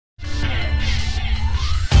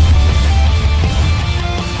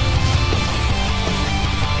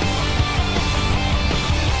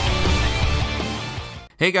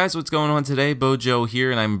Hey guys, what's going on today? Bojo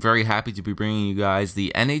here, and I'm very happy to be bringing you guys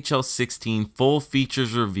the NHL 16 full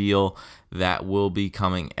features reveal that will be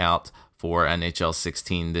coming out for NHL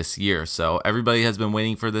 16 this year. So everybody has been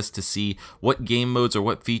waiting for this to see what game modes or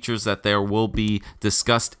what features that there will be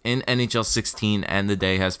discussed in NHL 16, and the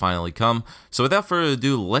day has finally come. So without further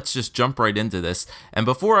ado, let's just jump right into this. And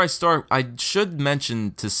before I start, I should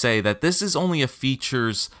mention to say that this is only a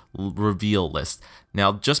features reveal list.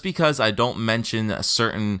 Now, just because I don't mention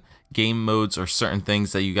certain game modes or certain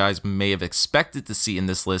things that you guys may have expected to see in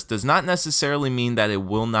this list does not necessarily mean that it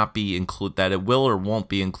will not be that it will or won't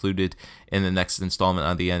be included in the next installment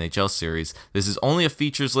of the NHL series. This is only a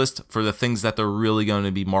features list for the things that they're really going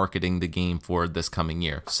to be marketing the game for this coming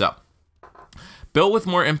year. So, built with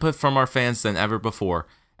more input from our fans than ever before,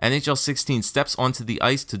 NHL 16 steps onto the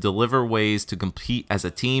ice to deliver ways to compete as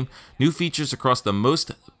a team, new features across the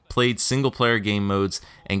most played single-player game modes,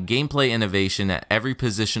 and gameplay innovation at every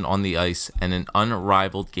position on the ice, and an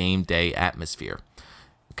unrivaled game day atmosphere.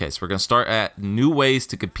 Okay, so we're going to start at new ways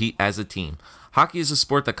to compete as a team. Hockey is a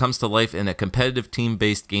sport that comes to life in a competitive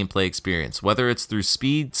team-based gameplay experience. Whether it's through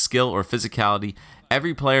speed, skill, or physicality,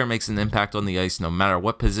 every player makes an impact on the ice no matter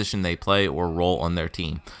what position they play or role on their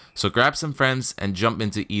team. So grab some friends and jump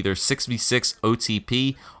into either 6v6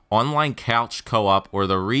 OTP, online couch co-op, or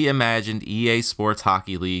the reimagined EA Sports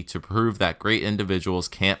Hockey League to prove that great individuals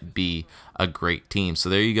can't be a great team. So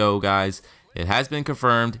there you go, guys. It has been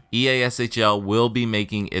confirmed. EA SHL will be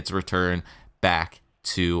making its return back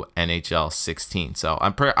to NHL 16. So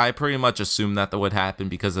I pretty much assumed that would happen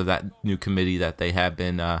because of that new committee that they have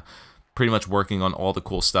been pretty much working on all the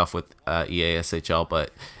cool stuff with EA SHL.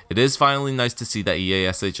 But it is finally nice to see that EA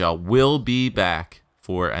SHL will be back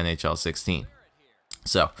for NHL 16.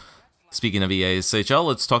 So, speaking of EA SHL,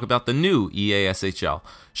 let's talk about the new EA SHL.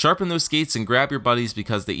 Sharpen those skates and grab your buddies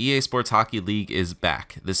because the EA Sports Hockey League is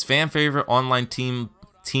back. This fan-favorite online team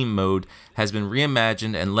mode has been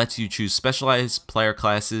reimagined and lets you choose specialized player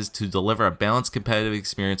classes to deliver a balanced competitive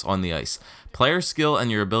experience on the ice. Player skill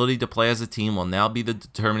and your ability to play as a team will now be the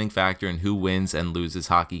determining factor in who wins and loses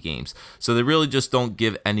hockey games. So they really just don't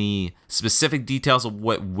give any specific details of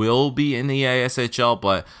what will be in the EA/SHL,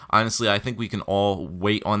 but honestly, I think we can all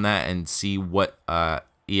wait on that and see what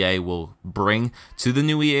EA will bring to the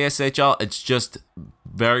new EA/SHL. It's just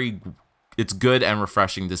it's good and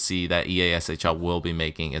refreshing to see that EA SHL will be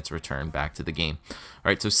making its return back to the game.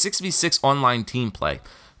 Alright, so 6v6 online team play.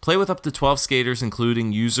 Play with up to 12 skaters,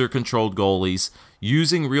 including user-controlled goalies.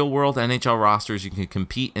 Using real-world NHL rosters, you can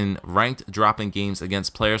compete in ranked drop-in games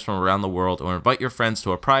against players from around the world, or invite your friends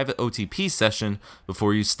to a private OTP session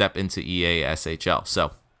before you step into EA SHL.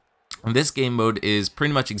 So, this game mode is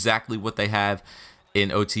pretty much exactly what they have in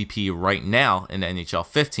OTP right now in NHL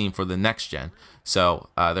 15 for the next gen. So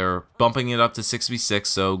they're bumping it up to 6v6,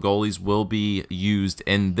 so goalies will be used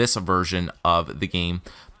in this version of the game.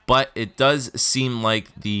 But it does seem like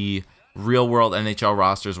the real-world NHL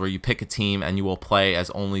rosters where you pick a team and you will play as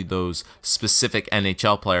only those specific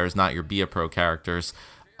NHL players, not your Be A Pro characters.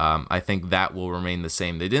 I think that will remain the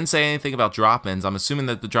same. They didn't say anything about drop-ins. I'm assuming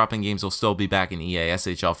that the drop-in games will still be back in EA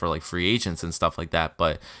SHL for like free agents and stuff like that.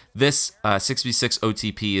 But this 6v6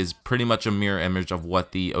 OTP is pretty much a mirror image of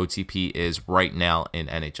what the OTP is right now in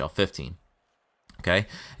NHL 15. Okay,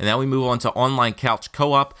 and now we move on to online couch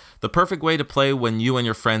co-op, the perfect way to play when you and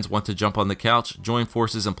your friends want to jump on the couch, join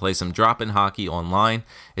forces, and play some drop-in hockey online.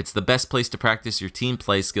 It's the best place to practice your team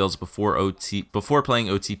play skills before playing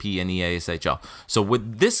OTP and EA SHL. So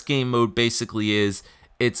what this game mode basically is,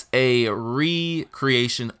 it's a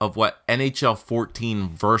recreation of what NHL 14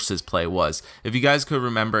 versus play was. If you guys could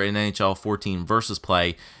remember in NHL 14 versus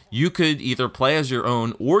play, you could either play as your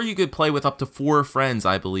own or you could play with up to 4 friends,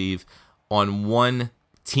 I believe, on one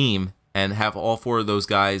team and have all 4 of those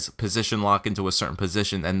guys position lock into a certain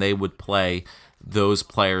position, and they would play those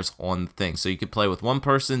players on the thing. So you could play with 1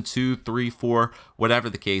 person, 2, 3, 4, whatever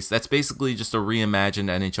the case. That's basically just a reimagined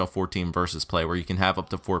NHL 14 versus play where you can have up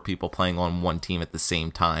to 4 people playing on one team at the same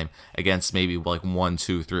time against maybe like 1,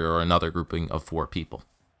 2, 3, or another grouping of 4 people.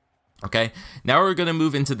 Okay, now we're going to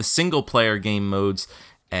move into the single player game modes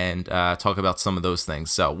and talk about some of those things.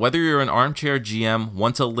 So whether you're an armchair GM,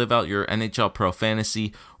 want to live out your NHL Pro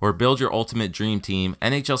fantasy, or build your ultimate dream team,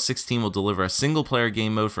 NHL 16 will deliver a single player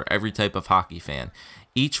game mode for every type of hockey fan,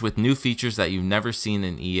 each with new features that you've never seen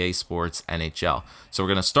in EA Sports NHL. So we're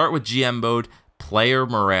going to start with GM mode, player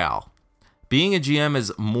morale. Being a GM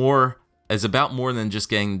is more is about more than just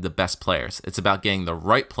getting the best players. It's about getting the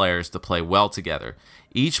right players to play well together.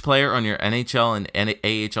 Each player on your NHL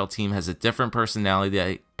and AHL team has a different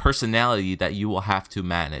personality that you will have to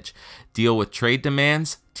manage. Deal with trade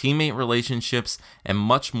demands, teammate relationships, and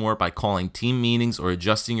much more by calling team meetings or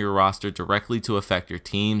adjusting your roster directly to affect your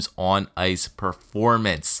team's on-ice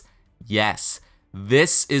performance. Yes,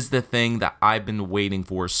 this is the thing that I've been waiting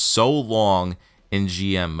for so long in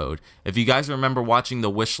GM mode. If you guys remember watching the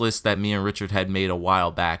wish list that me and Richard had made a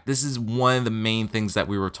while back, this is one of the main things that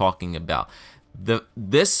we were talking about.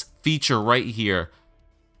 This feature right here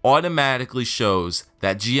automatically shows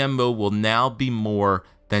that GM mode will now be more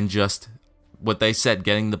than just what they said,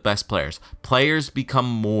 getting the best players. Players become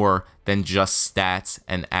more than just stats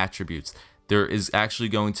and attributes. There is actually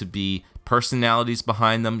going to be personalities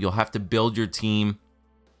behind them. You'll have to build your team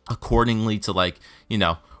accordingly to, like, you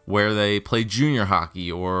know, where they play junior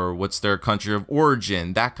hockey or what's their country of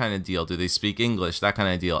origin, that kind of deal. Do they speak English? That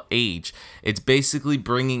kind of deal. Age. It's basically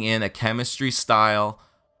bringing in a chemistry style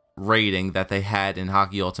rating that they had in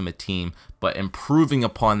Hockey Ultimate Team, but improving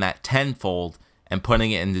upon that tenfold and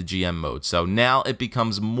putting it into GM mode. So now it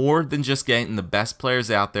becomes more than just getting the best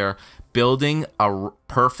players out there, building a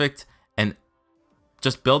perfect and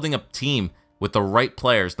just building a team with the right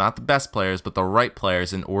players, not the best players, but the right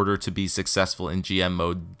players in order to be successful in GM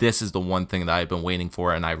mode. This is the one thing that I've been waiting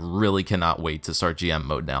for, and I really cannot wait to start GM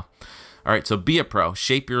mode now. All right, so be a pro.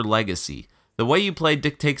 Shape your legacy. The way you play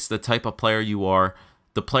dictates the type of player you are,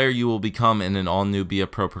 the player you will become in an all-new Be a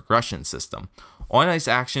Pro progression system. On-ice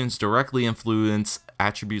actions directly influence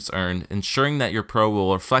attributes earned, ensuring that your pro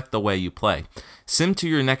will reflect the way you play. Sim to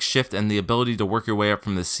your next shift, and the ability to work your way up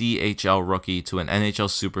from the CHL rookie to an NHL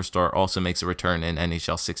superstar also makes a return in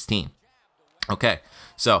NHL 16. Okay,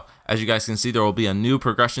 so as you guys can see, there will be a new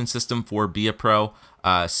progression system for Be a Pro.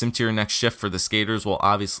 Sim to your next shift for the skaters will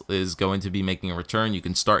obviously is going to be making a return. You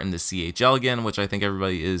can start in the CHL again, which I think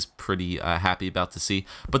everybody is pretty happy about to see.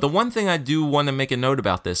 But the one thing I do want to make a note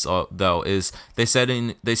about this though is they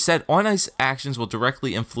said on-ice actions will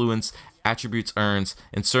directly influence attributes earned,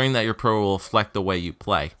 ensuring that your pro will reflect the way you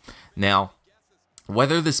play. Now,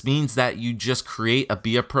 whether this means that you just create a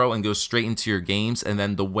Be a Pro and go straight into your games and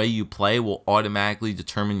then the way you play will automatically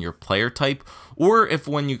determine your player type, or if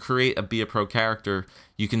when you create a Be a Pro character,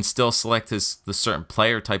 you can still select the certain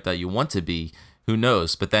player type that you want to be, who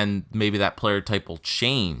knows? But then maybe that player type will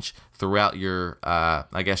change throughout your,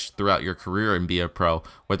 throughout your career in Be a Pro,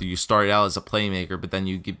 whether you started out as a playmaker, but then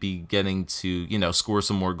you could be getting to, you know, score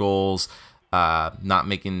some more goals, not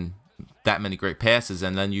making that many great passes,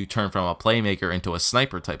 and then you turn from a playmaker into a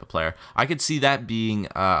sniper type of player. I could see that being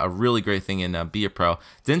a really great thing in Be a Pro.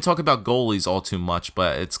 Didn't talk about goalies all too much,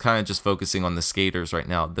 but it's kind of just focusing on the skaters right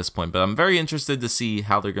now at this point. But I'm very interested to see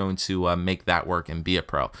how they're going to make that work in Be a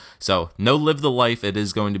Pro. So no Live the Life, it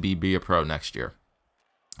is going to be a Pro next year.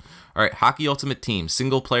 All right, Hockey Ultimate Team,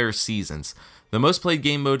 single player seasons. The most played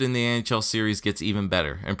game mode in the NHL series gets even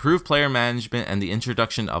better. Improved player management and the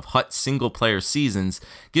introduction of HUT single-player seasons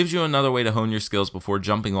gives you another way to hone your skills before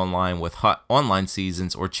jumping online with HUT online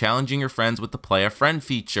seasons or challenging your friends with the Play a Friend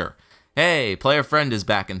feature. Hey, Play a Friend is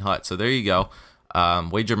back in HUT, so there you go.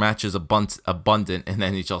 Wager matches abundant in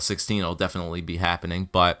NHL 16. It'll definitely be happening,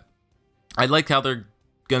 but I like how they're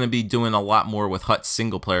going to be doing a lot more with HUT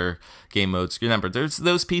single-player game modes. Remember, there's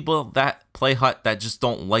those people that play HUT that just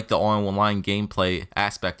don't like the online gameplay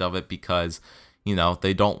aspect of it because, you know,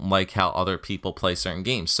 they don't like how other people play certain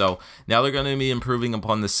games. So now they're going to be improving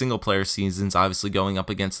upon the single-player seasons, obviously going up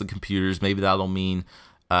against the computers. Maybe that'll mean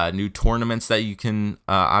new tournaments that you can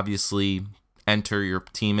obviously enter your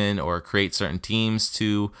team in, or create certain teams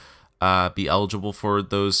to be eligible for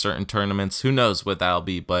those certain tournaments. Who knows what that'll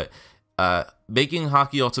be, but making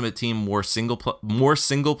Hockey Ultimate Team more single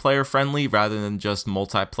player friendly rather than just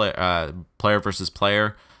multiplayer player versus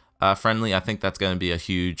player friendly. I think that's going to be a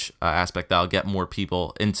huge aspect that'll get more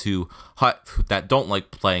people into HUT that don't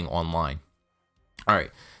like playing online. All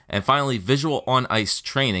right, and finally, visual on ice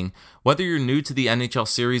training. Whether you're new to the NHL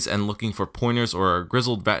series and looking for pointers, or a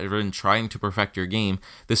grizzled veteran trying to perfect your game,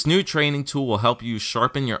 this new training tool will help you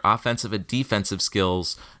sharpen your offensive and defensive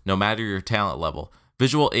skills no matter your talent level.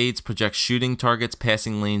 Visual aids project shooting targets,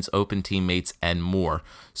 passing lanes, open teammates, and more.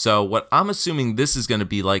 So what I'm assuming this is going to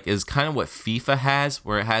be like is kind of what FIFA has,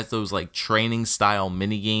 where it has those like training style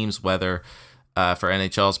mini games, whether for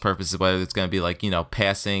NHL's purposes, whether it's going to be like, you know,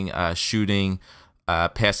 passing, shooting,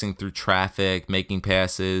 passing through traffic, making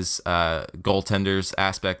passes, goaltenders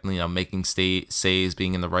aspect, you know, making saves,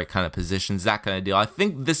 being in the right kind of positions, that kind of deal. I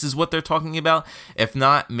think this is what they're talking about. If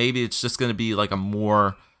not, maybe it's just going to be like a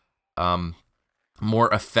more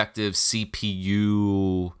effective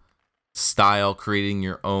CPU style, creating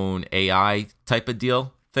your own AI type of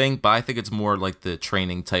deal thing, but I think it's more like the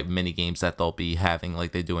training type mini games that they'll be having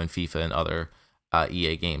like they do in FIFA and other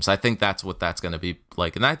EA games. I think that's what that's going to be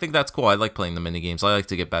like, and I think that's cool. I like playing the mini games. I like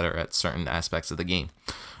to get better at certain aspects of the game.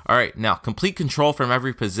 All right, now complete control from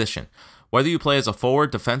every position. Whether you play as a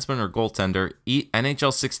forward, defenseman, or goaltender,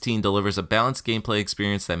 NHL 16 delivers a balanced gameplay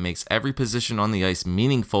experience that makes every position on the ice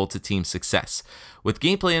meaningful to team success. With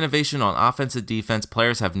gameplay innovation on offense and defense,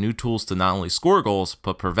 players have new tools to not only score goals,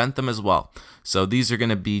 but prevent them as well. So these are going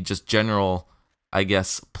to be just general, I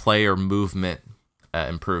guess, player movement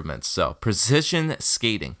improvements. So precision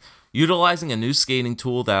skating. Utilizing a new skating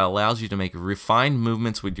tool that allows you to make refined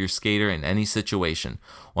movements with your skater in any situation.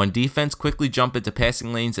 On defense, quickly jump into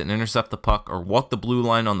passing lanes and intercept the puck, or walk the blue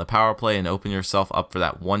line on the power play and open yourself up for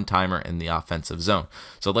that one-timer in the offensive zone.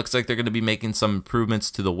 So it looks like they're going to be making some improvements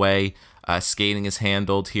to the way skating is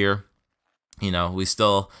handled here. You know, we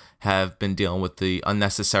still have been dealing with the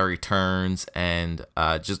unnecessary turns and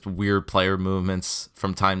just weird player movements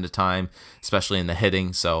from time to time, especially in the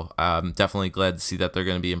hitting. So I'm definitely glad to see that they're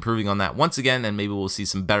going to be improving on that once again, and maybe we'll see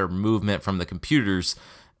some better movement from the computers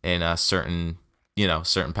in certain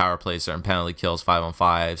power plays, certain penalty kills,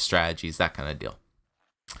 5-on-5 strategies, that kind of deal.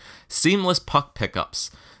 Seamless puck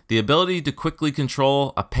pickups. The ability to quickly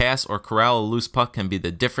control a pass or corral a loose puck can be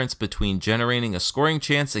the difference between generating a scoring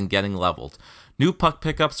chance and getting leveled. New puck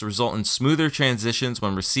pickups result in smoother transitions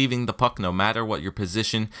when receiving the puck no matter what your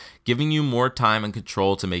position, giving you more time and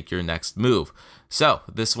control to make your next move. So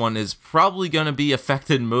this one is probably going to be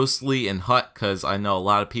affected mostly in HUT, because I know a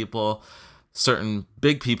lot of people, certain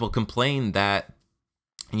big people, complain that,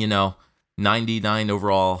 99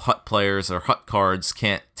 overall HUT players or HUT cards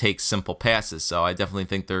can't take simple passes. So I definitely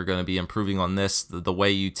think they're going to be improving on this, the way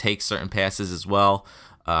you take certain passes as well.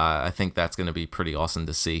 I think that's going to be pretty awesome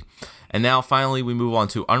to see. And now finally we move on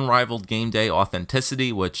to Unrivaled Game Day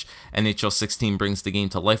Authenticity, which NHL 16 brings the game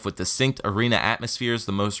to life with distinct arena atmospheres,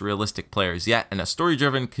 the most realistic players yet, and a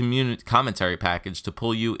story-driven community commentary package to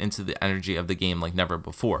pull you into the energy of the game like never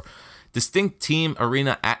before. Distinct team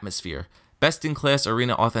arena atmosphere. Best-in-class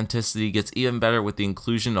arena authenticity gets even better with the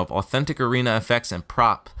inclusion of authentic arena effects and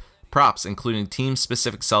props, including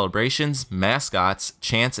team-specific celebrations, mascots,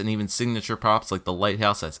 chants, and even signature props like the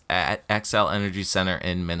lighthouse at XL Energy Center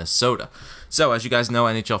in Minnesota. So, as you guys know,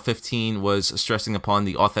 NHL 15 was stressing upon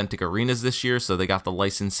the authentic arenas this year, so they got the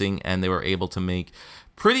licensing and they were able to make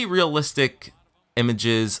pretty realistic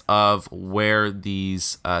images of where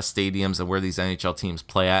these stadiums and where these NHL teams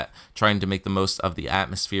play at, trying to make the most of the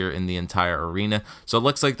atmosphere in the entire arena. So it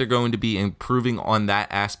looks like they're going to be improving on that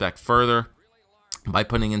aspect further by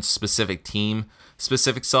putting in specific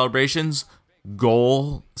celebrations,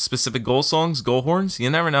 specific goal songs, goal horns, you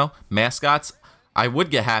never know, mascots. I would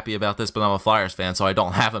get happy about this, but I'm a Flyers fan, so I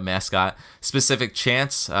don't have a mascot. Specific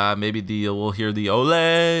chants, maybe we'll hear the ole,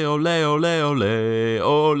 ole, ole, ole,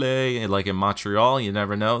 ole, like in Montreal. You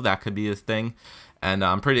never know, that could be a thing. And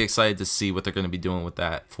I'm pretty excited to see what they're going to be doing with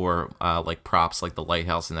that for like props like the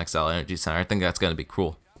lighthouse and XL Energy Center. I think that's going to be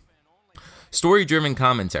cool. Story-driven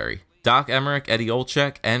commentary. Doc Emmerich, Eddie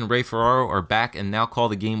Olczyk, and Ray Ferraro are back and now call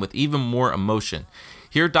the game with even more emotion.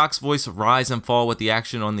 Hear Doc's voice rise and fall with the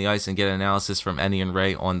action on the ice and get analysis from Eddie and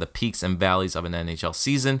Ray on the peaks and valleys of an NHL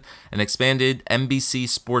season. An expanded NBC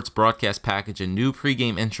Sports broadcast package and new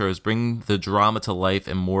pregame intros bring the drama to life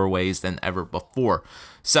in more ways than ever before.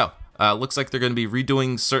 So, looks like they're going to be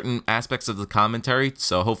redoing certain aspects of the commentary,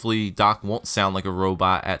 so hopefully Doc won't sound like a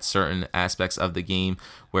robot at certain aspects of the game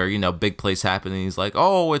where, big plays happen and he's like,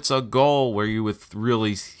 oh, it's a goal, where you would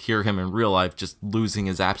really hear him in real life just losing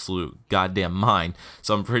his absolute goddamn mind.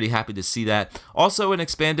 So I'm pretty happy to see that. Also, an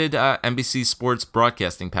expanded NBC Sports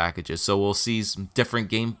broadcasting packages, so we'll see some different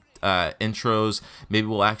game intros. Maybe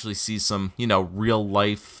we'll actually see some, real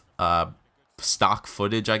life stock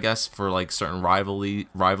footage, I guess, for like certain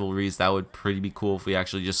rivalries. That would pretty be cool if we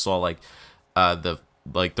actually just saw like the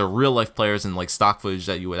real life players and like stock footage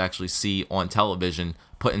that you would actually see on television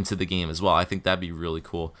put into the game as well. I think that'd be really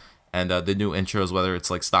cool. And the new intros, whether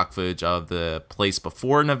it's like stock footage of the place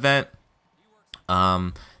before an event,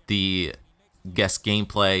 the guest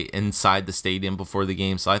gameplay inside the stadium before the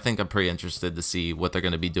game. So I think I'm pretty interested to see what they're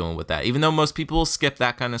going to be doing with that. Even though most people will skip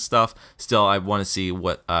that kind of stuff, still I want to see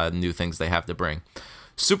what new things they have to bring.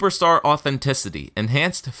 Superstar authenticity.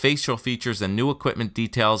 Enhanced facial features and new equipment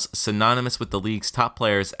details synonymous with the league's top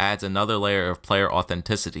players adds another layer of player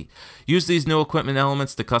authenticity. Use these new equipment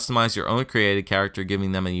elements to customize your own created character,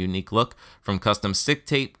 giving them a unique look, from custom stick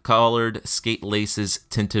tape, colored skate laces,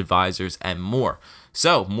 tinted visors, and more.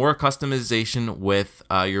 So, more customization with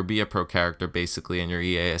your Be A Pro character, basically, and your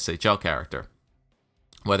EA SHL character.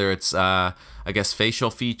 whether it's I guess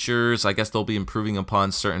facial features. I guess they'll be improving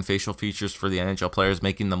upon certain facial features for the NHL players,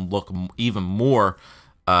 making them look even more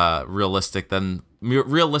realistic than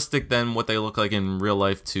what they look like in real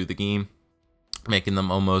life to the game, making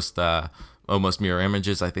them almost mirror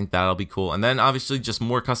images. I think that'll be cool. And then obviously just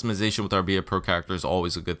more customization with our Be a Pro character is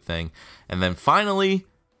always a good thing. And then finally,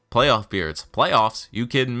 playoff beards. Playoffs? You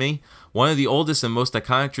kidding me? One of the oldest and most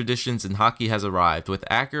iconic traditions in hockey has arrived. With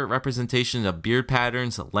accurate representation of beard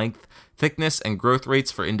patterns, length, thickness, and growth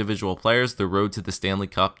rates for individual players, the road to the Stanley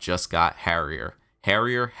Cup just got hairier.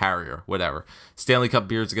 Harrier, whatever. Stanley Cup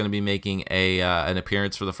beards are going to be making an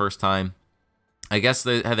appearance for the first time. I guess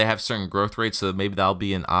they have certain growth rates, so maybe that'll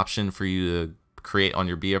be an option for you to create on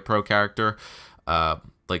your Be a Pro character.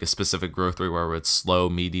 Like a specific growth rate where it's slow,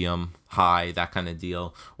 medium, high, that kind of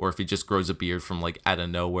deal, or if he just grows a beard from like out of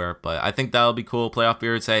nowhere. But I think that'll be cool. Playoff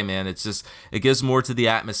beards, hey man, it gives more to the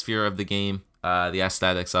atmosphere of the game, the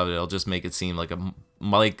aesthetics of it. It'll just make it seem like a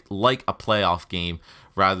playoff game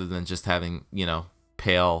rather than just having, you know,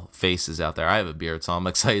 pale faces out there. I have a beard, so I'm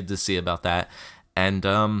excited to see about that. And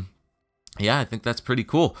yeah, I think that's pretty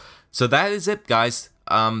cool. So that is it, guys.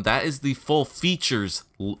 That is the full features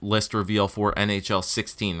list reveal for NHL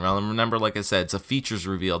 16. Well, remember, like I said, it's a features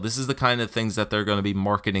reveal. This is the kind of things that they're going to be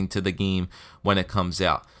marketing to the game when it comes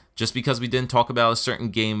out. Just because we didn't talk about a certain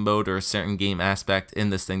game mode or a certain game aspect in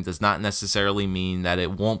this thing does not necessarily mean that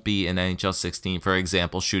it won't be in NHL 16. For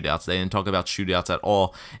example, shootouts. They didn't talk about shootouts at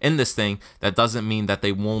all in this thing. That doesn't mean that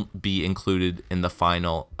they won't be included in the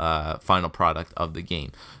final product of the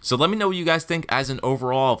game. So let me know what you guys think as an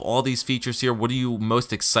overall of all these features here. What are you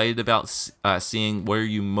most excited about seeing? What are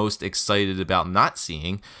you most excited about not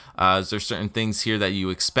seeing? Is there certain things here that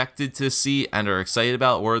you expected to see and are excited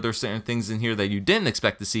about, or are there certain things in here that you didn't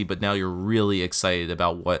expect to see, but now you're really excited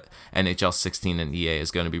about what NHL 16 and EA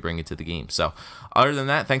is going to be bringing to the game? So other than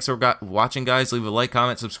that, thanks for watching, guys. Leave a like,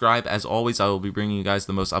 comment, subscribe. As always, I will be bringing you guys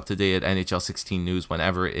the most up-to-date NHL 16 news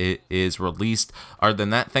whenever it is released. Other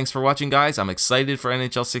than that, thanks for watching, guys. I'm excited for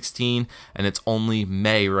NHL 16, and it's only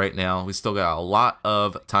May right now. We still got a lot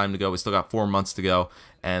of time to go. We still got 4 months to go,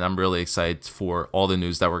 and I'm really excited for all the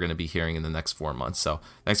news that we're going to be hearing in the next 4 months. So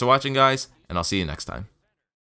thanks for watching, guys, and I'll see you next time.